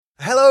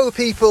Hello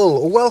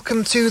people,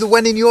 welcome to the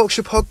When in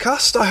Yorkshire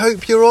podcast. I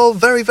hope you're all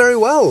very, very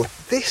well.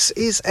 This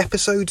is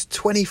episode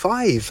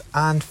 25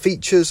 and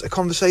features a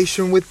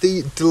conversation with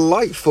the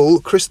delightful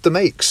Chris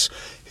DeMakes,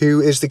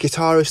 who is the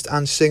guitarist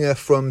and singer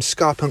from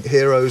ska punk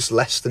heroes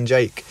Less Than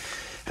Jake.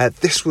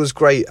 This was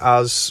great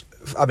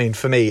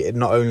for me, it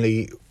not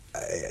only,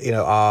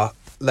 are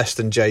Less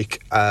Than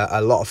Jake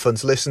a lot of fun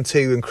to listen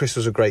to, and Chris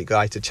was a great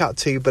guy to chat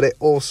to, but it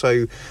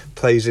also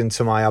plays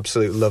into my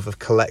absolute love of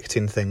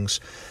collecting things.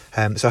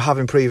 So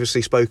having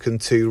previously spoken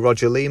to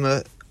Roger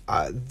Lima,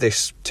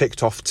 this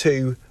ticked off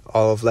 2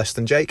 of Less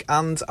Than Jake,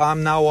 and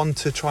I'm now on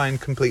to try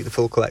and complete the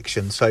full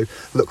collection. So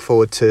look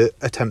forward to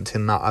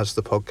attempting that as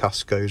the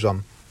podcast goes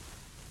on.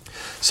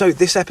 So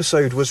this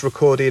episode was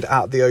recorded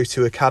at the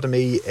O2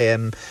 Academy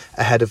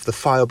ahead of the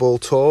Fireball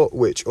tour,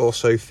 which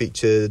also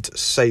featured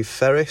Save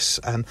Ferris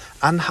and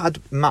had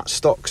Matt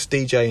Stocks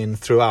DJing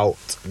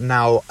throughout.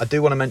 Now, I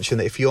do want to mention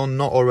that if you're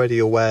not already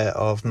aware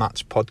of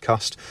Matt's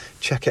podcast,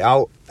 check it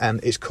out.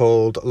 It's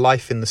called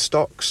Life in the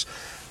Stocks,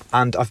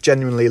 and I've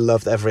genuinely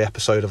loved every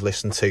episode I've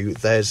listened to.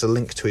 There's a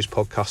link to his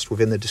podcast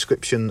within the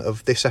description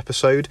of this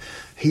episode.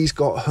 He's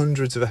got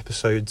hundreds of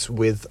episodes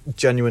with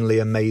genuinely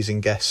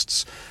amazing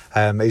guests.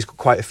 He's got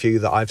quite a few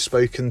that I've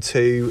spoken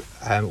to,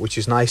 which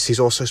is nice. He's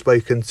also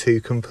spoken to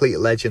complete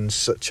legends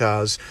such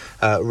as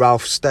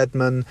Ralph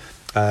Steadman.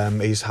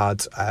 He's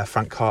had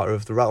Frank Carter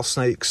of the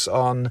Rattlesnakes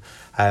on,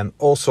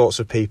 all sorts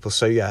of people.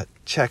 So yeah,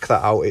 check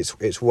that out.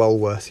 It's well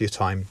worth your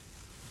time.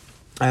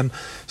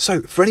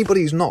 So for anybody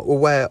who's not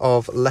aware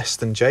of Less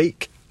Than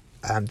Jake,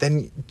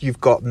 then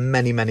you've got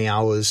many, many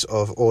hours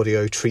of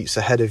audio treats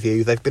ahead of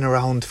you. They've been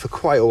around for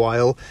quite a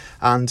while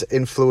and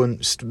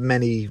influenced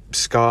many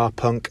ska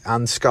punk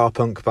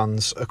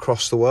bands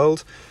across the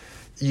world.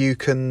 You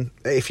can,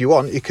 if you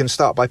want, you can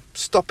start by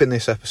stopping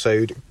this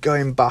episode,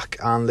 going back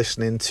and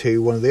listening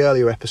to one of the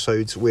earlier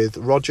episodes with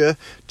Roger.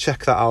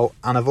 Check that out.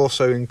 And I've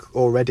also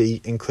already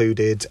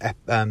included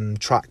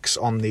tracks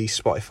on the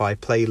Spotify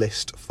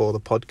playlist for the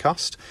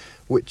podcast,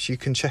 which you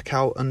can check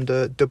out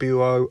under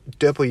WIY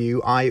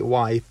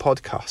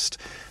podcast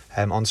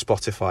on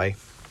Spotify.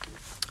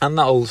 And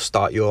that'll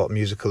start your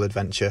musical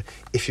adventure.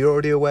 If you're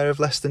already aware of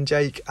Less Than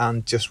Jake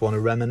and just want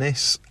to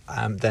reminisce,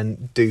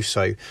 then do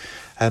so.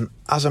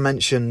 As I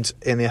mentioned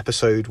in the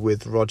episode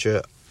with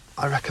Roger,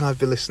 I reckon I've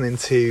been listening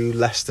to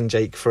Less Than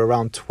Jake for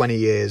around 20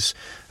 years.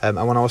 And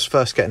when I was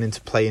first getting into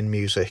playing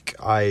music,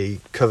 I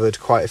covered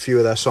quite a few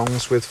of their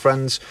songs with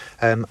friends,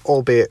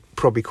 albeit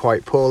probably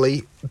quite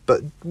poorly,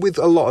 but with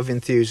a lot of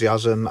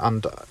enthusiasm,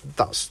 and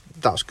that's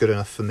good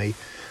enough for me.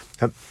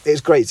 It's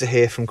great to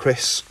hear from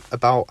Chris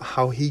about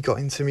how he got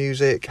into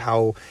music,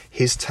 how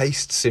his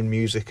tastes in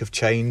music have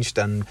changed,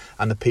 and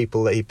the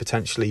people that he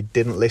potentially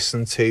didn't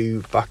listen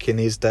to back in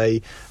his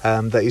day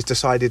that he's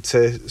decided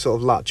to sort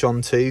of latch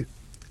on to.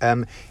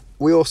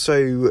 We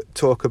also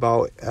talk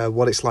about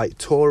what it's like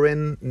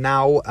touring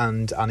now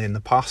and in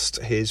the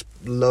past, his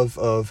love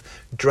of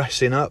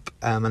dressing up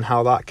and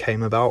how that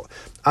came about,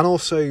 and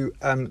also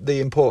the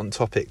important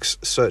topics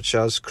such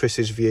as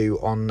Chris's view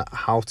on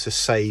how to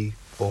say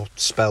or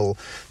spell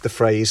the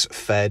phrase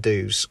fair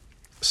dues.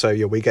 So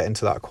yeah, we get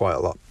into that quite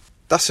a lot.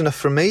 That's enough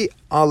from me.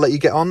 I'll let you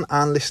get on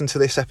and listen to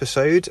this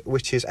episode,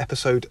 which is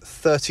episode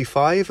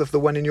 35 of the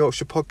When in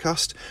Yorkshire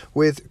podcast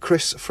with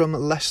Chris from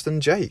Less Than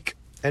Jake.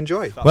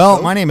 Enjoy.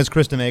 Well, my name is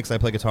Chris DeMakes. I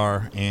play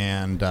guitar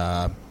and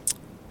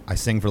I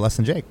sing for Less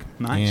Than Jake.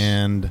 Nice.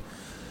 And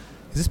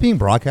is this being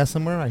broadcast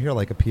somewhere? I hear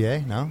like a PA.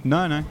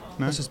 No.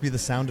 Let's just be the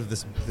sound of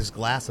this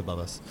glass above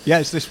us. Yeah,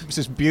 it's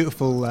this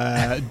beautiful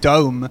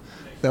dome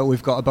that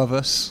we've got above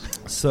us.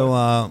 So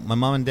my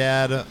mom and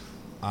dad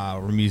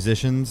were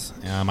musicians.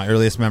 My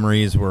earliest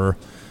memories were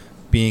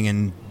being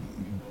in,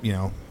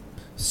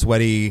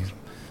 sweaty,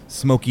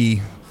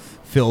 smoky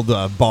filled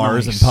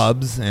bars and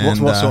pubs. And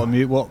what sort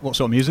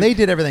of music? They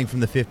did everything from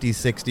the 50s,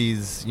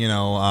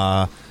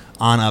 60s,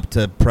 on up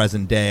to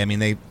present day. I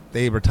mean,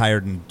 they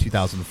retired in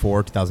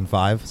 2004,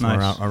 2005,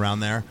 somewhere around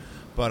there.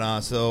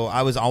 But so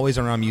I was always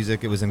around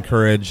music. It was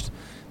encouraged.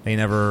 They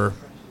never,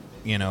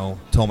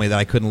 told me that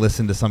I couldn't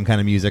listen to some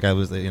kind of music. I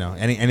was,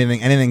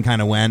 anything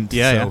kind of went.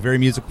 Yeah. Very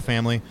musical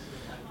family.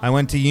 I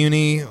went to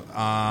uni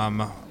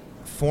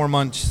 4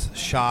 months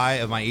shy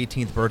of my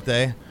 18th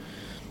birthday.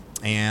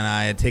 And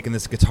I had taken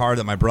this guitar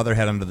that my brother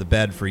had under the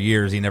bed for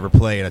years. He never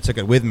played. I took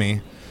it with me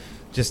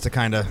just to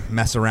kind of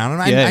mess around.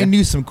 And I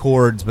knew some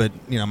chords, but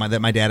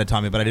my dad had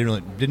taught me, but I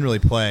didn't really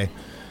play.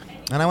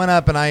 And I went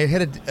up and I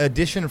hit an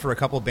audition for a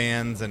couple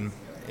bands, and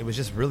it was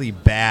just really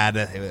bad.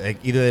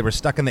 Either they were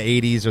stuck in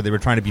the 80s or they were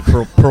trying to be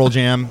Pearl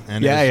Jam.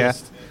 And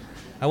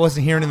I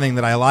wasn't hearing anything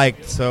that I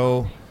liked,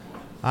 so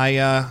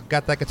I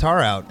got that guitar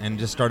out and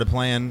just started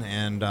playing,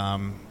 and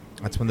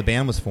that's when the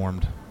band was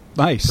formed.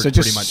 Nice. So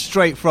just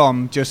straight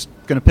from just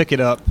going to pick it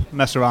up,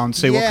 mess around,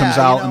 see what comes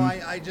out.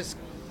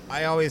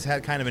 I always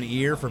had kind of an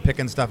ear for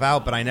picking stuff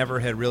out, but I never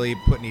had really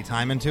put any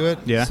time into it.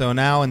 Yeah. So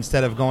now,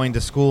 instead of going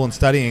to school and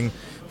studying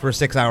for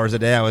 6 hours a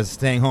day. I was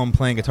staying home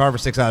playing guitar for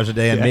 6 hours a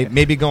day, and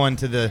maybe going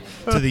to the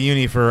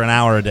uni for an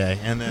hour a day.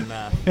 And then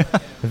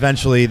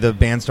eventually the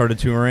band started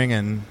touring,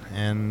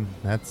 and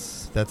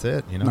that's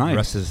it. You know, Nice. The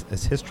rest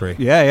is history.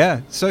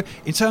 Yeah. So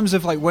in terms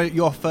of like when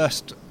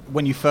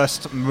you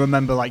first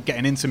remember like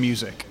getting into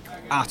music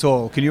at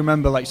all, can you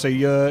remember like so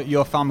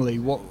your family?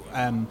 What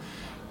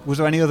was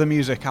there any other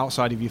music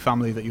outside of your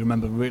family that you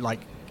remember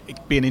like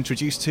being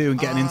introduced to and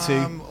getting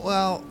into?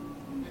 Well,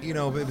 you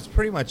know, it was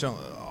pretty much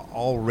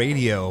all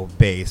radio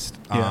based.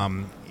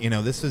 Yeah. You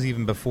know, this was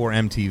even before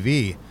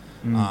MTV,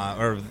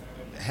 or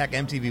heck,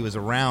 MTV was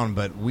around,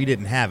 but we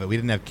didn't have it. We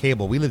didn't have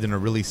cable. We lived in a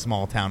really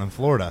small town in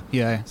Florida.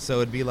 Yeah.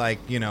 So it'd be like,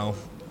 you know,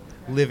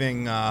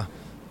 living,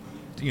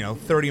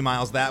 30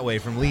 miles that way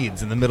from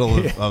Leeds in the middle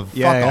of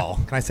fuck all.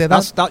 Can I say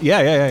that?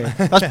 Yeah.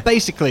 That's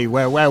basically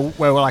where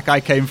like I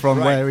came from,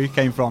 Right. where we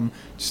came from.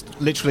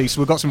 Just literally,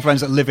 so we've got some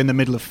friends that live in the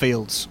middle of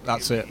fields.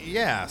 That's it.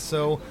 Yeah.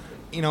 So,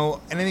 you know,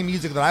 and any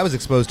music that I was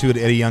exposed to at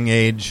a young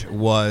age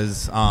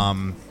was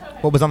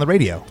what was on the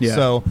radio. Yeah.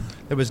 So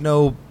there was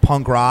no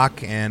punk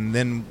rock, and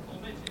then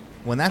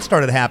when that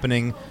started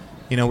happening,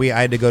 you know, I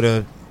had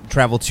to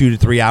travel 2 to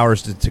 3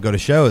 hours to go to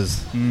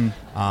shows.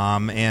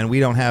 And we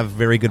don't have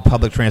very good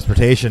public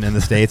transportation in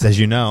the States, as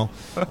you know,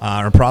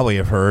 or probably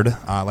have heard,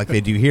 like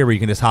they do here, where you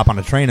can just hop on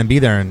a train and be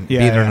there in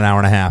an hour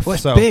and a half. Well,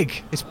 it's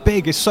big. It's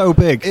big. It's so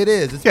big. It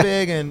is. It's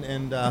big,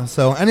 and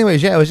so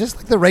anyways, it was just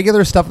like the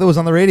regular stuff that was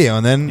on the radio,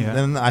 and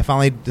then I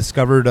finally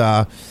discovered,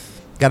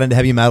 got into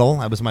heavy metal.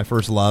 That was my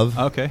first love.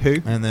 Okay, who?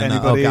 And then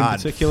anybody in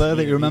particular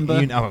that you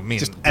remember?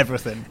 Just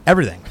everything.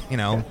 Everything. You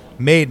know,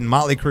 Maiden,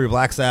 Motley Crue,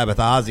 Black Sabbath,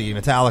 Ozzy,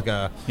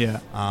 Metallica. Yeah.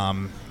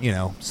 You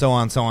know, so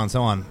on.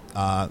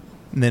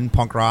 And then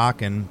punk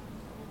rock, and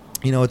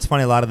you know, it's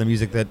funny. A lot of the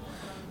music that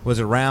was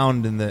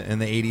around in the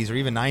 80s or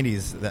even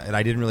 90s that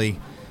I didn't really.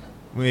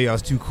 Maybe I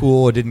was too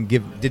cool or didn't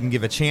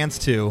give a chance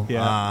to.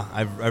 Yeah.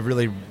 I've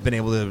really been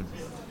able to.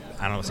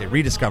 I don't want to say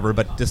rediscover,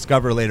 but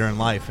discover later in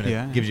life, and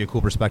it gives you a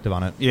cool perspective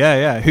on it.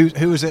 Yeah.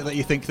 Who is it that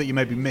you think that you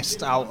maybe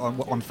missed out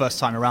on first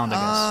time around,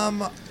 I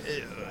guess?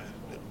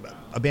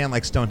 A band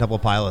like Stone Temple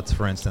Pilots,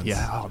 for instance.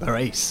 Yeah, they're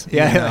ace.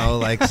 Yeah. You know,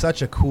 like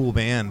such a cool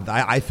band,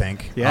 I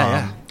think.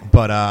 Yeah.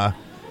 But,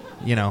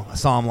 you know, I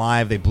saw them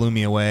live. They blew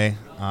me away.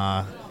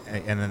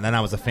 And then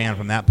I was a fan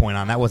from that point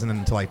on. That wasn't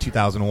until like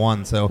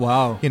 2001. So,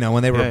 wow. You know,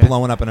 when they were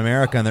blowing up in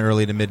America in the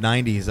early to mid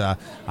 90s,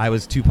 I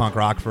was too punk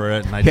rock for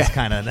it, and I just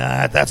kind of,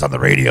 that's on the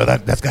radio.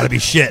 That's got to be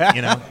shit,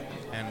 you know.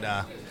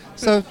 And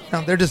so you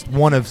know, they're just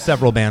one of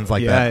several bands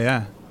like that.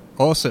 Yeah.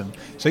 Awesome.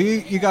 So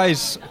you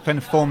guys kind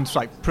of formed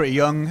like pretty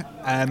young.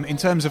 In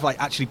terms of like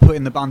actually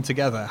putting the band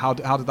together, how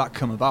did that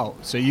come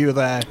about? So you were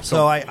there.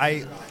 So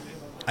I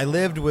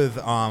lived with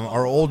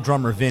our old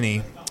drummer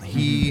Vinny.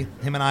 Him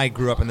and I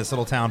grew up in this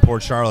little town,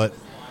 Port Charlotte,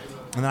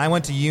 and then I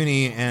went to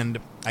uni, and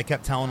I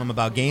kept telling him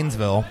about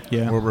Gainesville,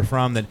 where we're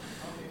from. That,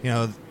 you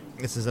know,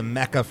 this is a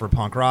mecca for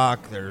punk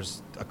rock.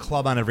 There's a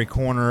club on every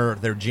corner.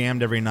 They're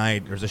jammed every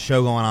night. There's a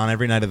show going on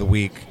every night of the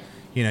week.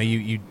 You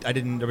know,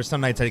 there were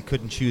some nights I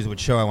couldn't choose which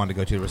show I wanted to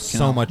go to. There was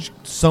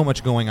so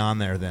much going on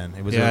there then.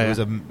 It was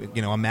a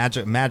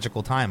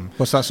magical time.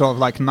 What's that sort of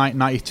like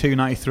 92,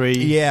 93?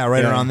 Yeah,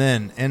 around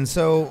then. And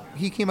so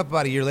he came up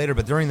about a year later,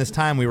 but during this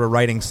time we were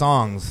writing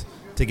songs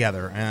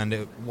together, and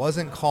it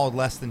wasn't called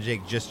Less Than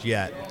Jake just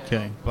yet.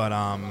 Okay. But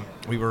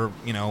we were,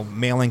 you know,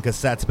 mailing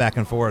cassettes back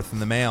and forth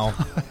in the mail.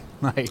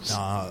 Nice.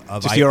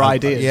 Just your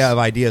ideas. Of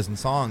ideas and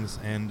songs.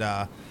 And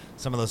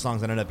some of those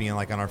songs ended up being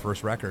like on our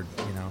first record,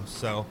 you know.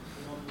 So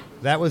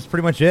that was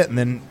pretty much it. And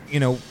then,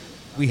 you know,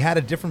 we had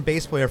a different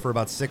bass player for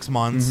about 6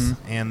 months,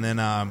 and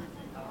then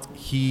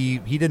he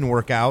didn't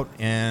work out,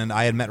 and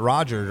I had met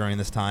Roger during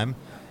this time,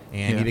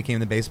 and he became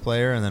the bass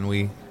player, and then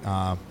we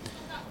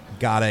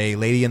got a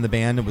lady in the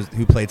band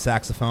who played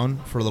saxophone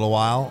for a little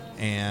while,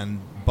 and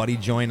Buddy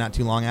joined not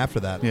too long after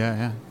that.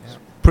 Yeah.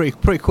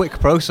 Pretty quick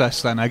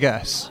process then, I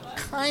guess.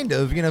 Kind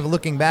of. You know,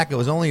 looking back, it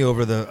was only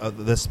over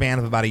the span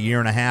of about a year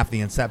and a half,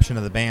 the inception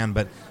of the band,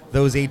 but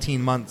those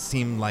 18 months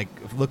seemed like,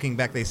 looking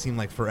back, they seemed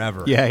like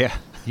forever. Yeah.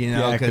 You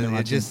know, because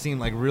it just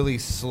seemed like really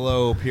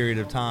slow period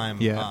of time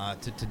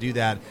to do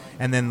that.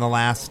 And then the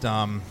last,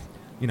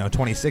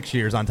 26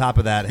 years on top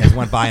of that has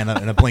went by in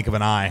a blink of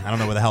an eye. I don't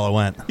know where the hell it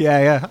went.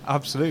 Yeah,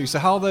 absolutely. So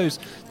how those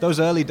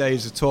early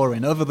days of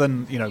touring, other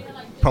than, you know,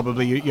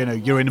 probably, you know,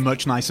 you're in a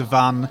much nicer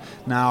van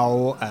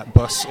now,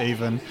 bus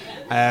even,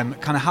 kind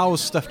of how has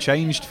stuff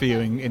changed for you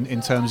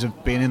in terms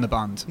of being in the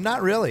band?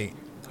 Not really.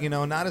 You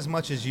know, not as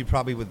much as you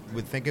probably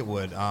would think it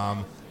would.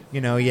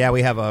 You know,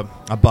 we have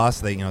a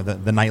bus, that, you know,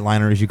 the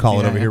nightliner, as you call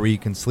it over here, where you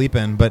can sleep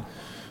in, but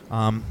you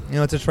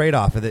know, it's a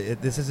trade-off.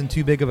 This isn't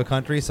too big of a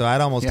country, so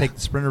I'd almost take the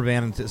Sprinter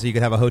van so you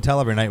could have a hotel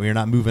every night where you're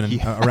not moving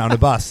around a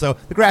bus. So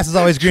the grass is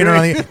always greener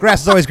on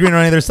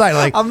the other side.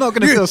 Like, I'm not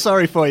going to feel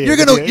sorry for you.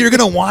 You're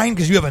gonna whine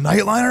because you have a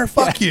nightliner?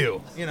 Fuck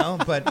you. You know,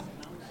 but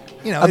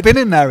you know, I've been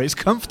in there. It's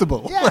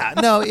comfortable. Yeah,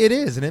 no, it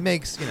is, and it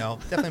makes, you know,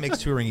 definitely makes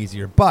touring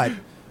easier. But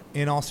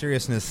in all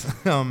seriousness,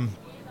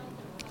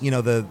 you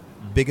know, the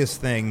biggest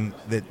thing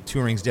that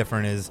touring's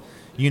different is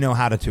you know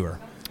how to tour.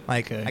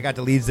 Like, Okay. I got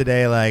to Leeds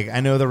today. Like, I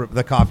know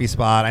the coffee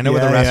spot. I know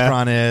where the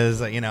restaurant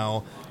is. You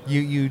know,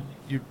 you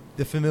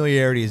the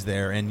familiarity is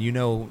there, and you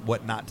know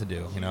what not to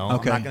do. You know,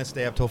 Okay. I'm not going to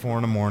stay up till 4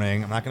 a.m.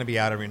 I'm not going to be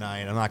out every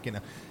night. I'm not going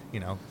to, you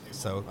know.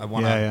 So I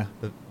want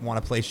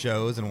to play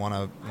shows and want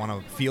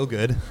to feel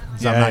good.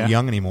 So I'm not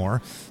young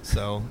anymore.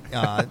 So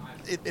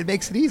it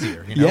makes it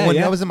easier. You know,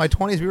 when I was in my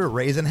 20s, we were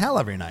raising hell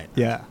every night.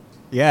 Yeah.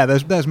 Yeah,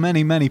 there's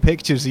many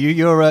pictures.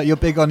 You're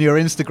big on your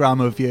Instagram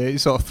of your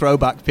sort of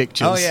throwback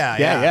pictures. Oh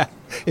yeah.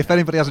 If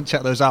anybody hasn't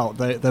checked those out,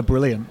 they're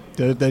brilliant.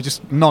 They're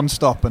just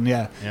non-stop and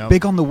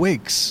big on the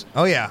wigs.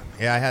 Oh yeah.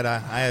 I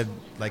had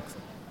like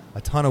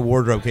a ton of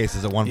wardrobe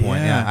cases at one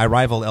point. Yeah, I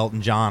rivaled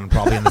Elton John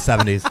probably in the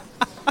 70s.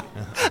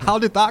 How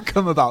did that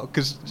come about?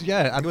 Because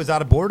it was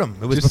out of boredom.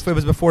 It was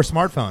before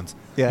smartphones.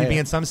 You'd be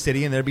in some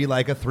city and there'd be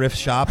like a thrift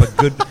shop,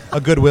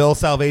 a Goodwill,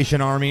 Salvation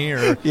Army,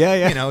 or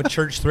you know,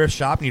 church thrift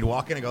shop, and you'd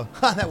walk in and go,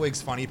 "Ha, that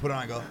wig's funny." You put it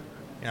on and go,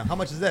 "You know, how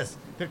much is this?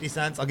 50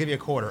 cents? I'll give you a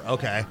quarter."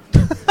 Okay,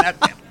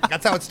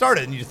 that's how it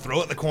started. And you just throw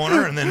it in the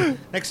corner, and then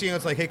next thing you know,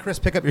 it's like, "Hey, Chris,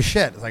 pick up your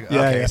shit." It's like,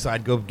 okay, so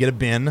I'd go get a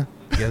bin,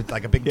 get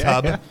like a big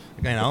tub,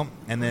 you know,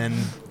 and then.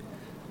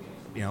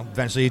 You know,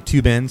 eventually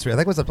 2 bins. I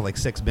think it was up to like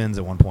 6 bins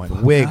at one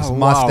point. Wigs,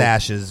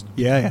 mustaches,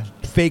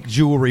 fake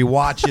jewelry,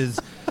 watches,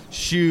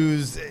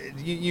 shoes,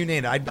 you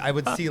name it. I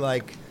would see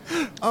like,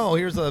 oh,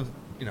 here's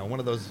one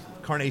of those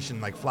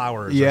carnation like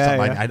flowers or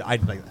something.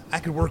 I'd like, I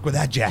could work with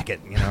that jacket.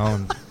 You know,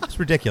 and it's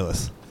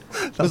ridiculous.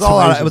 It was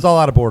all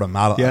out of boredom,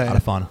 out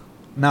of fun.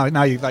 Now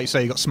you like you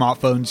say you got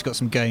smartphones, you got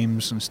some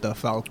games and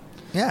stuff. That'll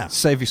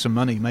save you some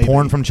money. Maybe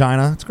porn from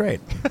China. It's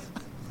great.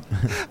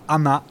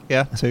 And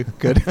that too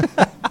good.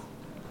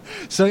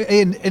 So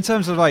in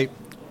terms of like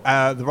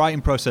the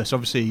writing process,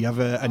 obviously you have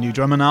a new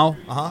drummer now.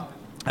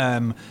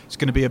 It's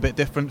going to be a bit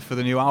different for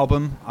the new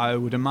album, I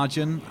would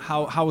imagine.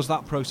 How has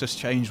that process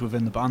changed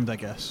within the band, I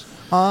guess?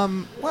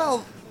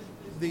 Well,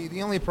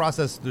 the only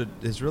process that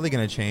is really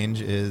going to change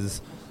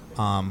is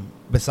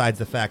besides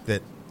the fact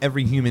that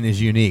every human is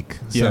unique.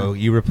 So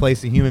you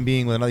replace a human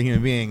being with another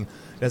human being.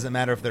 Doesn't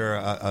matter if they're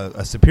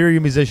a superior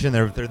musician,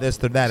 they're this,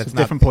 they're that. It's a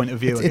different point of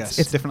view, I guess.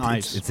 It's different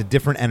eyes. It's a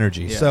different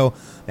energy. Yeah. So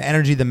the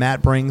energy that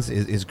Matt brings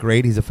is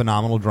great. He's a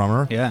phenomenal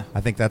drummer. Yeah.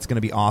 I think that's going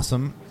to be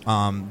awesome.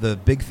 The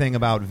big thing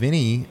about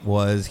Vinny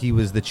was he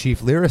was the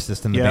chief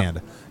lyricist in the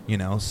band. You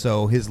know,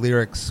 so his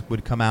lyrics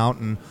would come out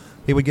and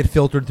they would get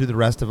filtered through the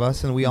rest of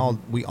us, and we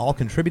all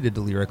contributed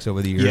to lyrics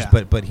over the years.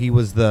 Yeah. But he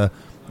was they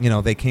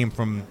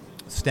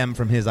stem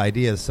from his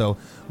ideas. So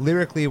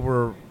lyrically,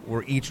 we're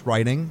each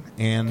writing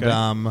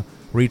and.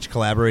 We're each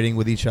collaborating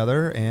with each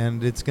other,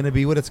 and it's going to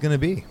be what it's going to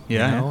be.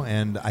 Yeah. You know?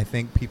 And I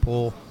think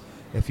people,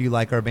 if you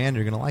like our band,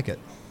 you're going to like it.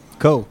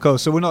 Cool.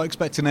 So we're not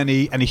expecting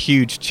any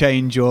huge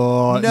change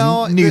or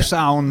new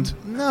sound.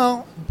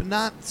 No,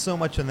 not so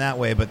much in that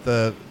way. But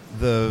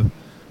the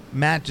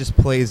Matt just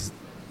plays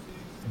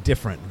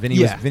different.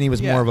 Vinny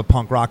was more of a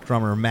punk rock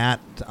drummer.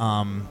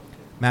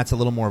 Matt's a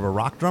little more of a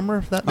rock drummer,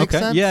 if that makes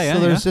sense.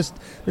 So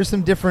there's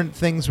some different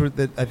things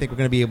that I think we're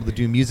going to be able to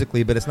do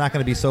musically, but it's not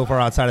going to be so far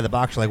outside of the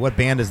box. You're like, what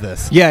band is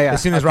this?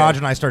 As soon as Roger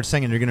and I start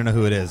singing, you're going to know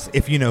who it is,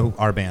 if you know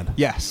our band.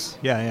 Yes.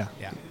 Yeah.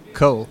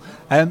 Cool.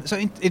 So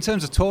in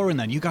terms of touring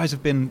then, you guys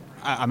have been,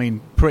 I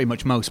mean, pretty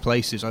much most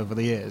places over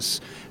the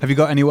years. Have you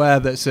got anywhere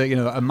that's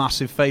a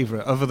massive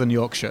favourite other than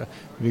Yorkshire?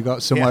 Have you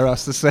got somewhere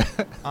else to say?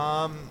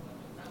 I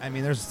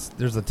mean,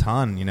 there's a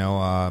ton. You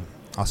know,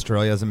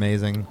 Australia's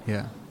amazing.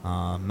 Yeah.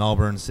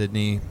 Melbourne,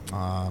 Sydney,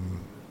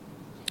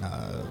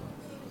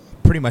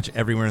 pretty much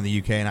everywhere in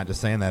the UK. Not just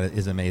saying that, it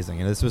is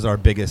amazing. And this was our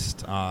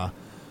biggest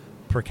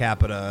per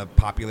capita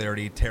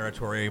popularity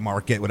territory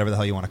market, whatever the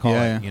hell you want to call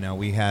it. You know,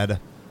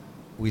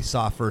 we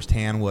saw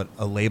firsthand what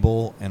a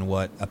label and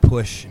what a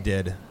push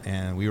did,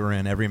 and we were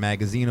in every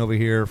magazine over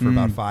here for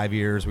about 5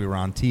 years. We were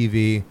on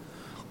TV.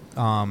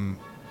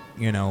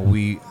 You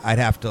know, I'd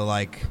have to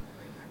like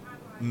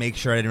make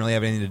sure I didn't really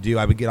have anything to do.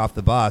 I would get off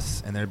the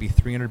bus and there'd be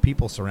 300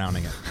 people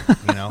surrounding it,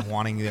 you know,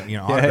 wanting the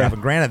autograph. And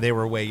granted, they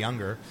were way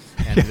younger,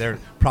 and they're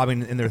probably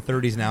in their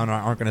 30s now and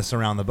aren't going to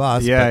surround the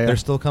bus, but they're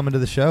still coming to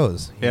the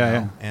shows. You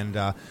know?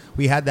 And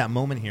we had that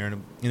moment here,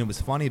 and it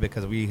was funny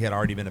because we had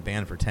already been a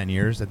band for 10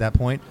 years at that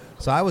point.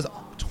 So I was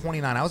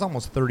 29. I was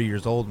almost 30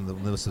 years old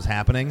when this was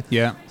happening.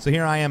 Yeah. So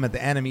here I am at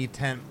the Enemy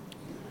tent,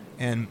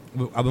 and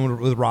I've been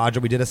with Roger.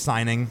 We did a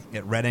signing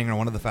at Reading or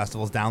one of the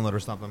festivals, Download or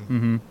something.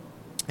 Mm-hmm.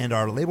 And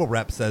our label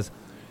rep says,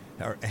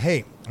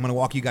 hey, I'm going to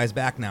walk you guys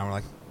back now. We're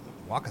like,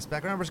 walk us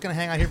back? We're just going to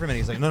hang out here for a minute.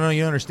 He's like, no,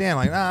 you don't understand.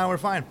 I'm like, nah, we're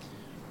fine.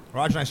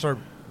 Roger and I start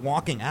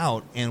walking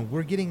out, and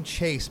we're getting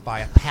chased by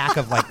a pack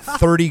of like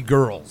 30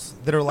 girls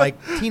that are like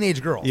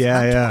teenage girls.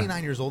 I'm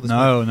 29 years old.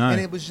 No.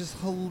 And it was just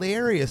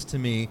hilarious to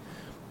me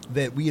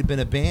that we had been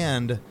a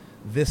band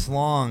this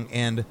long,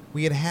 and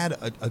we had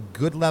a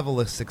good level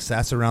of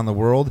success around the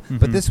world,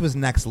 but this was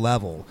next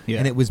level. Yeah.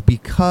 And it was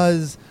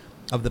because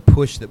of the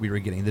push that we were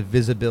getting, the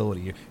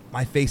visibility.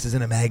 My face is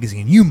in a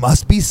magazine. You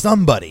must be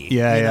somebody. You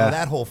know,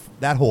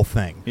 that whole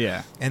thing.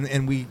 Yeah.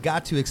 And we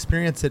got to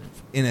experience it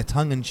in a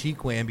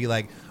tongue-in-cheek way and be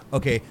like,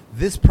 okay,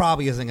 this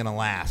probably isn't going to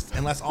last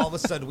unless all of a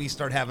sudden we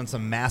start having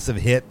some massive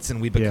hits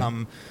and we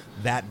become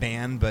that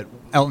band. But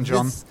Elton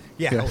John.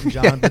 Elton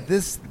John. But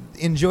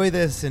enjoy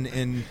this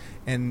and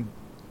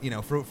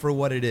for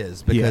what it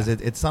is, because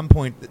at some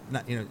point,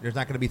 there's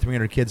not going to be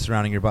 300 kids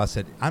surrounding your bus.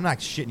 I'm not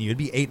shitting you. It'd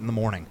be 8 a.m.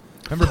 I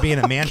remember being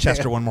in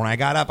Manchester one morning. I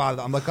got up.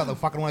 I'm looking at the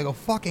fucking one. I go,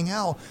 fucking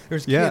hell.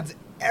 There's kids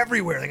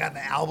everywhere. They got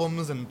the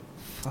albums and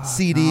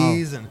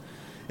CDs and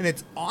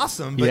it's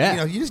awesome.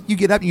 But you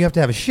get up and you have to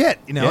have a shit.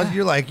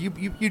 You're like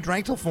you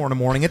drank till 4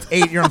 a.m. It's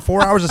 8. You're on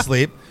 4 hours of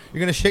sleep. You're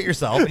gonna shit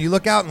yourself, and you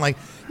look out and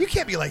you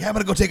can't be like, I'm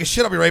gonna go take a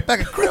shit. I'll be right back.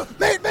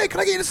 Mate, can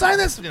I get you to sign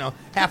this?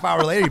 Half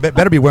hour later, you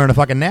better be wearing a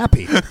fucking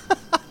nappy.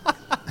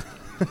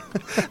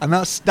 And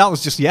that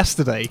was just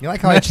yesterday. You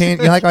like how I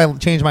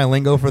changed my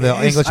lingo for the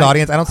English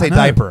audience? I don't say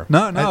diaper.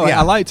 No,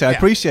 I liked it. I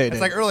appreciate it.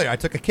 It's like earlier, I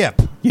took a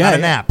kip, not a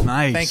nap.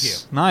 Nice. Thank you.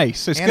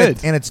 Nice. It's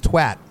good. And it's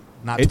twat,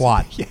 not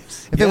twat.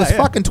 Yes. If it was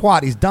fucking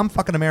twat, these dumb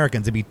fucking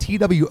Americans, it'd be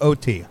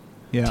TWOT.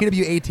 Yeah.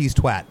 TWAT's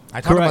twat.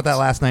 I talked about that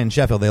last night in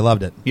Sheffield. They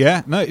loved it.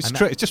 Yeah, no, it's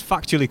true. It's just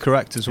factually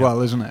correct as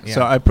well, isn't it? Yeah.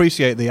 So I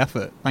appreciate the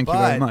effort. Thank you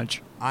very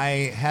much.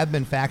 I have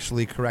been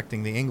factually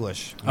correcting the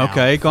English now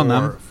Okay, go on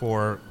then.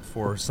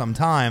 For some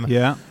time.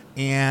 Yeah.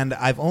 And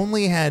I've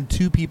only had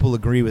 2 people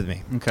agree with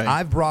me. Okay.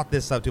 I've brought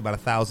this up to about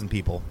 1,000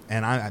 people.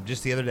 And I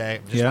just the other day,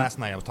 last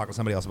night, I was talking to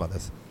somebody else about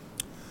this.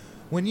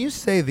 When you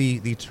say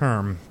the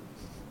term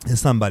to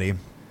somebody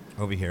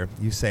over here,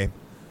 you say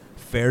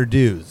fair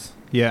dues.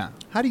 Yeah.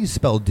 How do you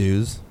spell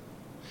dues?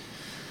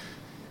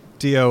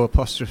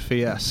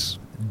 DO''S.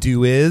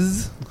 Do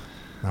is.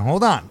 Now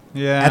hold on.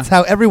 Yeah. That's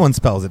how everyone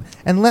spells it.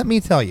 And let me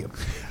tell you,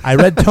 I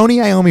read Tony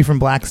Iommi from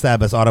Black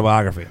Sabbath's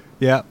autobiography.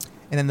 Yeah.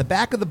 And in the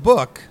back of the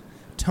book,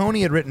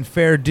 Tony had written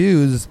fair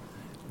dues,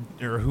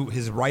 or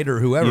his writer,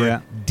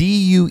 whoever,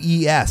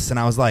 DUES. And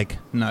I was like,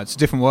 no, it's a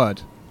different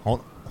word.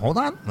 Hold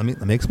on. Let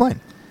me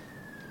explain.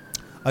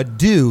 A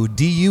due,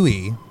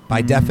 DUE,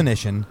 by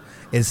definition,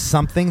 is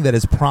something that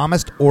is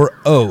promised or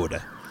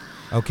owed.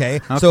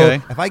 Okay? So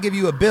if I give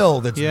you a bill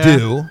that's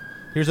due,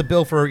 here's a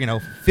bill for,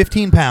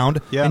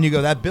 £15, and you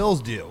go, that bill's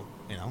due,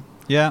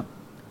 Yeah.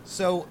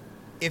 So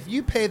if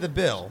you pay the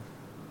bill,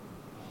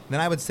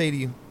 then I would say to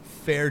you,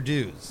 fair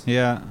dues.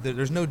 Yeah.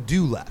 There's no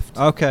due left.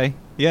 Okay.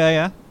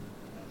 Yeah.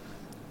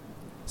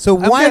 So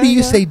why do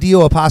you say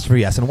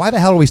DO''S, and why the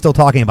hell are we still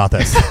talking about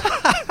this?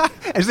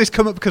 Has this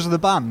come up because of the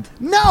band?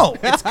 No,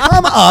 it's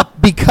come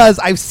up because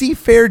I see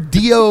fair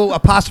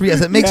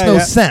DO''S. It makes no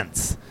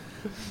sense.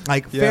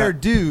 Like fair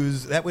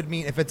dues, that would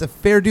mean if it's a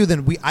fair due,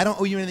 then I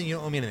don't owe you anything, you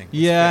don't owe me anything.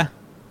 Yeah.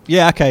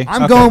 Yeah, okay.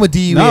 I'm going with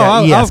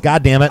DUES.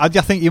 God damn it. I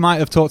think you might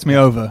have talked me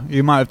over. And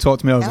I'm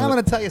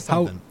going to tell you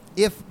something.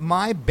 If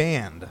my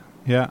band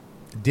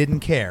didn't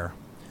care,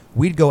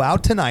 we'd go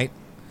out tonight,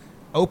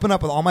 open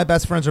up with all my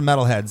best friends are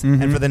metalheads,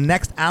 and for the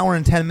next hour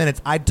and 10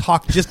 minutes, I'd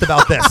talk just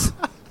about this.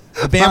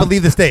 The band would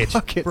leave the stage for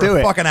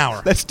a fucking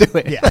hour. Let's do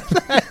it. Yeah.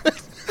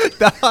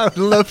 I would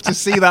love to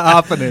see that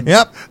happening.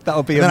 Yep. That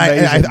would be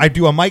amazing. I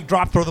do a mic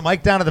drop, throw the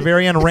mic down at the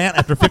very end, rant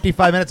after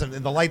 55 minutes, and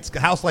the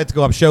house lights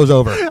go up, show's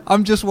over.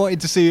 I'm just wanting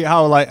to see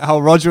how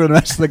Roger and the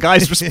rest of the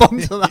guys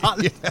respond to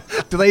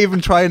that. Do they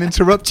even try and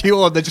interrupt you,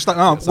 or they're just like,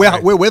 oh,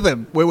 we're with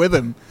him. We're with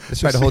him.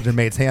 Just try to hold your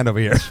mate's hand over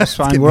here. That's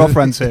fine. We're all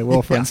friends here. We're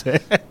all friends here.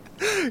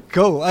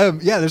 Cool.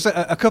 There's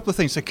a couple of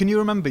things. So can you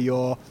remember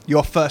your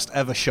first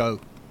ever show?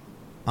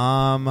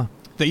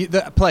 That you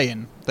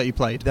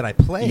played? That I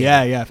played?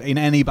 Yeah. In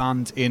any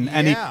band, in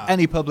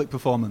any public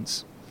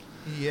performance.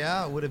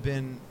 Yeah, it would have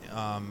been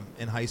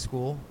in high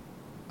school.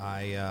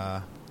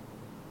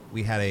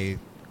 We had a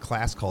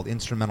class called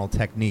Instrumental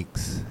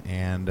Techniques,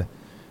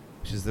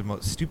 which is the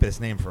most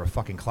stupidest name for a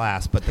fucking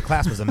class, but the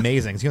class was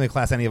amazing. It's the only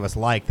class any of us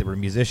liked that were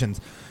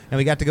musicians, and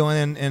we got to go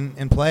in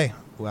and play.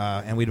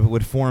 And we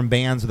would form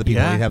bands with the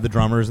people. We'd have the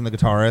drummers and the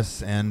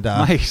guitarists, and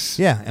nice.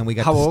 Yeah, and we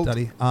got How to old?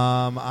 study.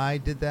 I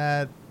did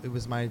that. It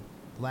was my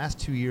last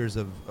 2 years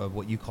of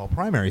what you call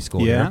primary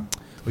school. Yeah. Here.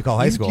 We call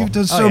high school. You've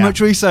done so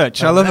much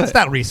research. I love it. That's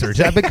not research.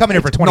 I've been coming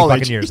here for 20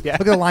 fucking years. Yeah.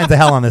 Look at the lines of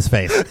hell on this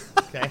face.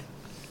 Okay.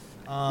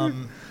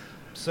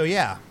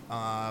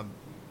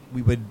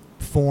 We would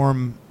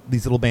form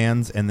these little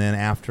bands, and then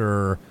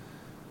after,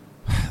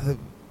 I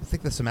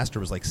think the semester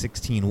was like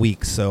 16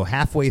 weeks, so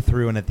halfway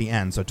through and at the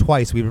end, so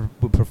twice, we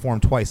would perform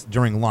twice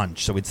during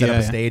lunch. So we'd set up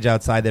a stage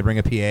outside, they'd bring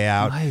a PA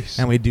out,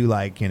 and we'd do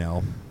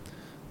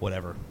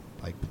whatever,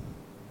 like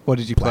what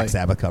did you Black play?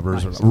 Sabbath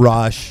covers, or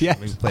Rush. Yeah,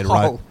 we played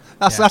Rush.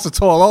 That's a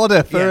tall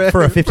order for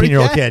a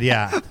 15-year-old kid.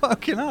 Yeah,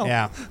 fucking hell.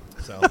 Yeah.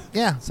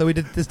 So we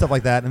did stuff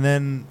like that, and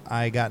then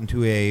I got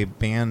into a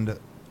band,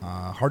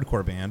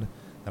 hardcore band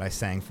that I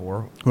sang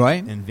for.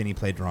 Right. And Vinny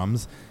played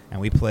drums,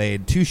 and we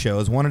played 2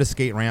 shows, one at a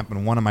skate ramp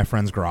and one in my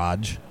friend's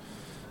garage.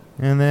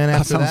 And then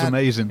after that sounds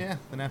amazing. Yeah.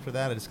 Then after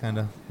that, I just kind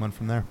of went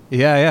from there.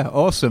 Yeah.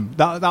 Awesome.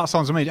 That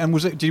sounds amazing. And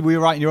were you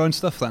writing your own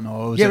stuff then,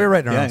 or we were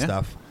writing our own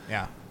stuff.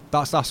 Yeah.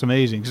 That's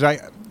amazing, because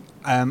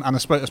and I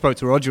spoke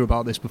to Roger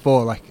about this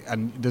before, like,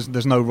 and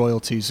there's no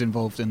royalties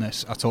involved in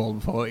this at all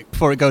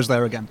before it goes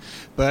there again.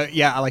 But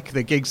yeah, like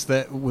the gigs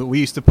that we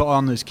used to put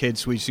on as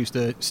kids, we just used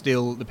to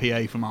steal the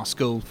PA from our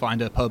school,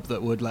 find a pub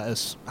that would let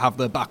us have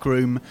the back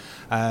room,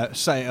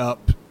 set it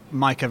up,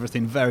 mic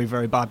everything very,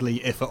 very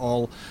badly, if at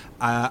all,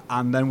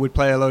 and then we'd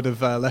play a load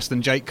of Less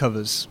Than Jake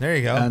covers. There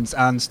you go.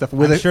 And stuff.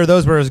 I'm sure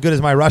those were as good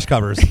as my Rush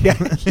covers.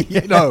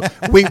 No,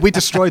 we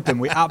destroyed them.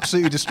 We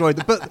absolutely destroyed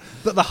them. But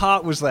the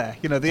heart was there.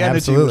 You know, the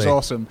energy was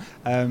awesome.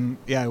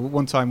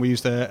 One time we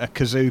used a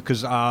kazoo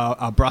because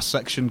our brass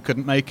section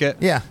couldn't make it.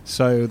 Yeah.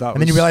 So that. And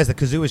then you realize the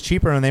kazoo was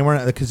cheaper, and the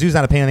kazoo's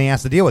not a pain in the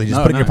ass to deal with. You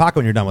just put it in your pocket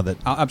when you're done with it.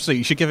 Absolutely,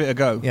 you should give it a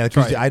go. Yeah,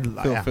 Try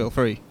it. Feel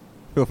free.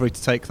 Feel free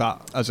to take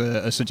that as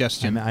a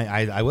suggestion.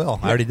 I will.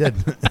 I already did.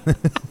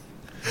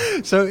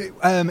 So,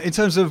 in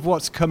terms of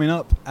what's coming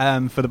up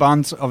for the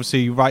band,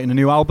 obviously writing a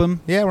new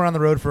album. Yeah, we're on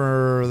the road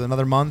for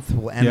another month.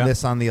 We'll end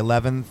this on the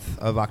 11th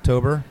of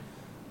October.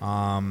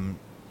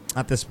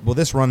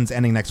 This run's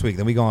ending next week.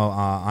 Then we go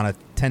on a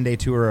 10-day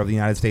tour of the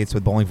United States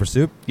with Bowling for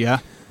Soup. Yeah.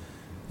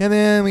 And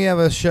then we have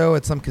a show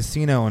at some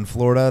casino in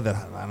Florida that,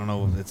 I don't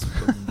know, it's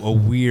a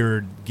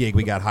weird gig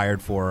we got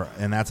hired for.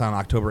 And that's on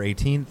October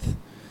 18th.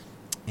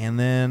 And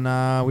then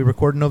we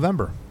record in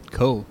November.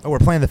 Cool. Oh, we're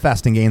playing the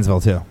Fest in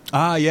Gainesville too.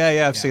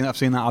 I've seen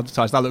that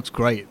advertised. That looks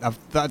great.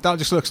 That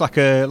just looks like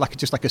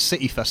a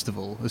city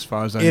festival as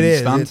far as I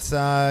understand.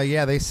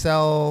 It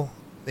is.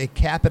 They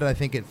cap it, I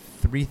think, at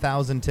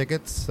 3,000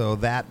 tickets. So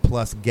that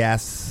plus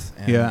guests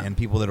and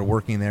people that are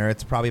working there,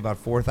 it's probably about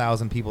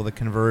 4,000 people that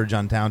converge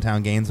on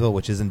downtown Gainesville,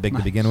 which isn't big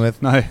to begin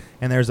with. No.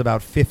 And there's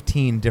about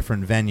 15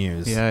 different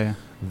venues. Yeah.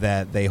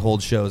 That they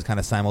hold shows kind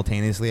of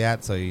simultaneously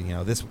at. So,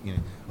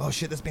 oh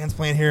shit, this band's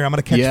playing here. I'm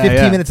going to catch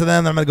 15 minutes of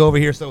them, then I'm going to go over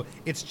here. So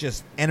it's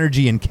just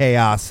energy and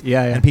chaos.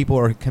 Yeah. And people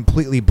are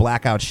completely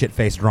blackout,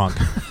 shit-faced drunk.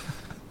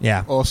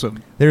 Yeah.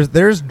 Awesome.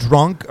 There's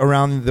drunk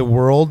around the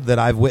world that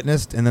I've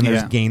witnessed, and then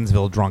there's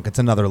Gainesville drunk. It's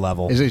another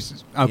level. Is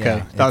it? Okay.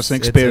 Yeah, that's an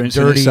experience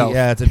in itself.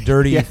 Yeah, it's a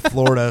dirty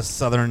Florida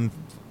southern.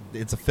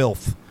 It's a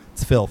filth.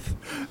 It's filth.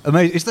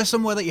 Amazing. Is there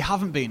somewhere that you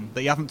haven't been,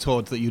 that you haven't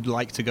toured, that you'd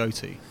like to go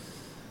to?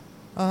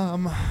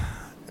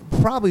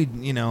 Probably,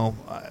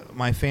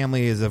 my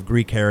family is of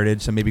Greek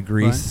heritage, so maybe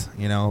Greece,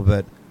 right.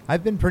 But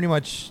I've been pretty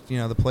much,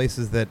 the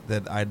places that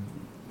I'd,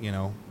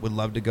 would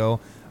love to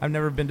go. I've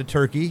never been to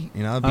Turkey,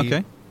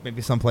 Okay.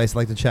 Maybe someplace I'd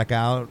like to check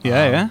out.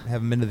 Yeah.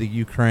 Haven't been to the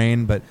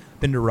Ukraine, but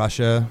been to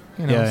Russia,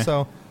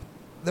 so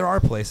there are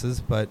places,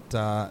 but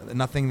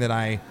nothing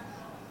that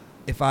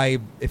if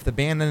the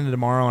band ended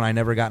tomorrow and I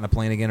never got in a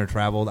plane again or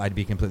traveled, I'd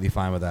be completely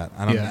fine with that.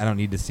 I don't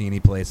need to see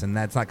any place, and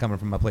that's not coming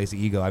from a place of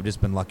ego. I've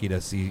just been lucky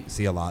to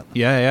see a lot.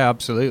 Yeah,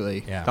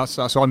 absolutely. Yeah. That's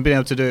so I'm being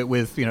able to do it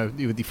with with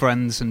your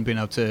friends and being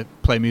able to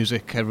play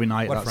music every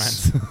night. What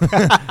friends?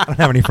 I don't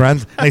have any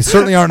friends. They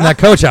certainly aren't in that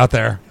coach out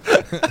there.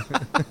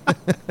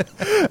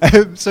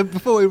 So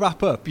before we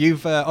wrap up,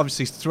 you've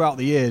obviously throughout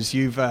the years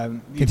you've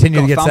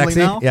continued to get sexy.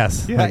 Now?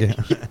 Yes, yeah,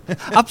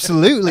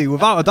 absolutely,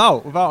 without a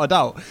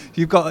doubt.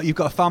 You've got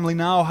a family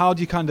now. How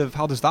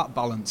does that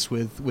balance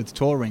with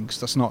touring? 'Cause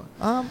that's not.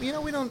 We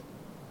don't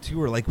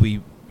tour like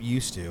we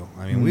used to.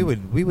 I mean,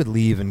 we would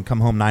leave and come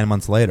home 9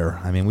 months later.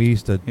 I mean, we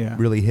used to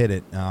really hit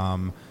it.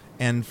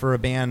 And for a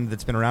band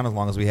that's been around as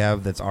long as we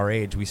have, that's our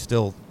age, we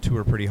still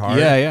tour pretty hard.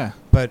 Yeah.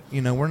 But,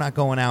 we're not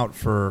going out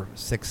for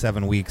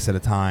 6-7 weeks at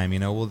a time.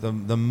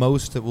 The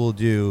most that we'll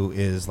do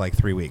is like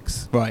 3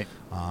 weeks. Right.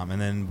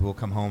 And then we'll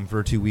come home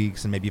for 2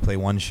 weeks and maybe play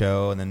one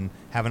show and then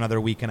have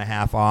another week and a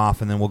half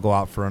off, and then we'll go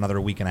out for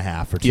another week and a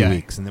half or 2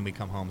 weeks, and then we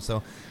come home.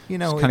 So, it's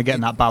kind of getting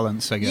that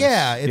balance, I guess.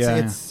 Yeah,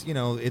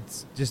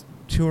 it's just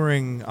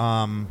touring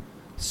a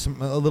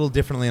little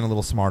differently and a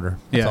little smarter.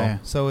 That's all.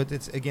 So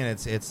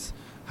it's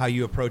how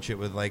you approach it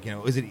with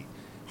is it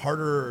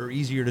harder or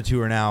easier to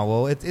tour now?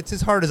 Well, it's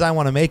as hard as I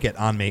want to make it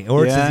on me,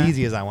 or it's as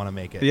easy as I want to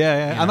make it.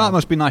 Yeah. And that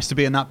must be nice to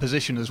be in that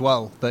position as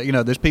well. That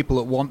there's people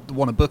that want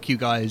to book you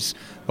guys,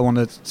 that want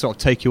to sort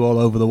of take you all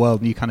over the world,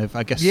 and you kind of,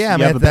 I guess,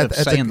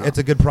 it's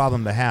a good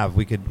problem to have.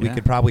 We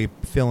could probably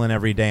fill in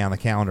every day on the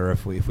calendar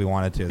if we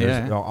wanted to.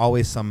 There's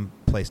always some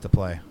place to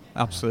play.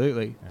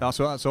 Absolutely.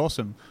 That's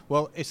awesome.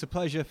 Well, it's a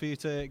pleasure for you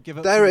to give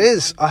up. There it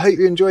is. I hope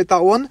you enjoyed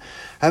that one.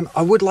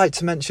 I would like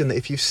to mention that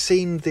if you've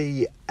seen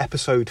the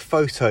episode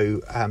photo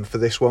for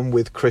this one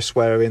with Chris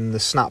wearing the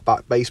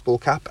snapback baseball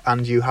cap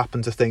and you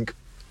happen to think,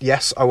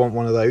 yes, I want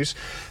one of those,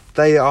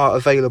 they are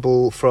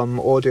available from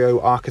Audio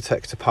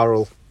Architect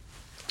Apparel.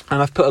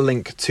 And I've put a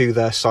link to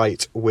their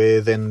site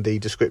within the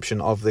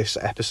description of this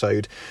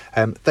episode.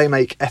 They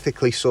make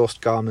ethically sourced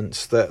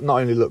garments that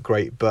not only look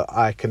great, but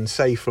I can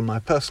say from my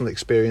personal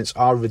experience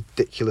are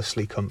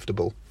ridiculously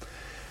comfortable.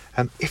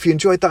 If you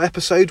enjoyed that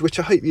episode, which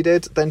I hope you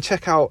did, then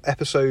check out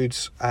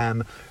episodes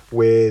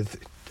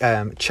with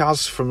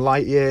Chaz from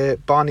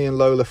Lightyear, Barney and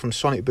Lola from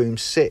Sonic Boom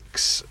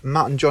 6,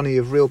 Matt and Johnny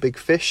of Real Big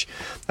Fish,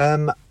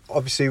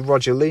 obviously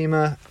Roger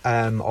Lima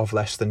of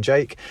Less Than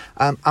Jake,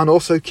 and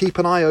also keep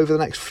an eye over the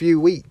next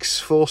few weeks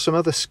for some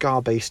other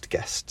ska-based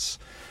guests.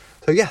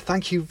 So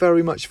thank you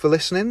very much for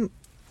listening.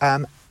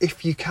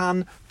 if you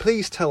can,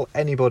 please tell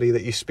anybody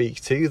that you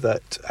speak to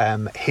that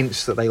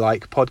hints that they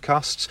like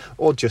podcasts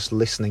or just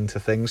listening to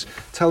things.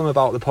 Tell them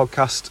about the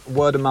podcast.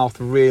 Word of mouth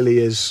really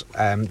is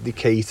the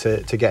key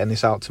to getting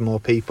this out to more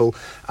people.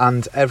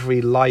 And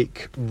every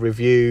like,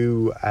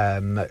 review,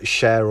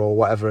 share or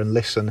whatever and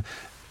listen,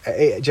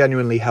 it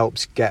genuinely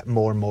helps get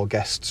more and more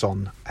guests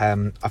on.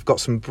 I've got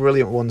some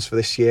brilliant ones for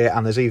this year,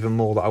 and there's even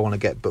more that I want to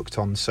get booked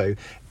on. So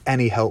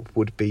any help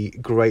would be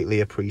greatly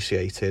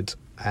appreciated.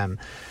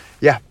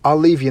 I'll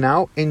leave you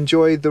now.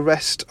 Enjoy the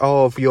rest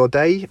of your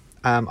day.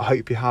 I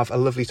hope you have a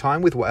lovely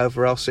time with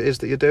whatever else it is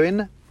that you're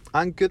doing,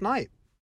 and good night.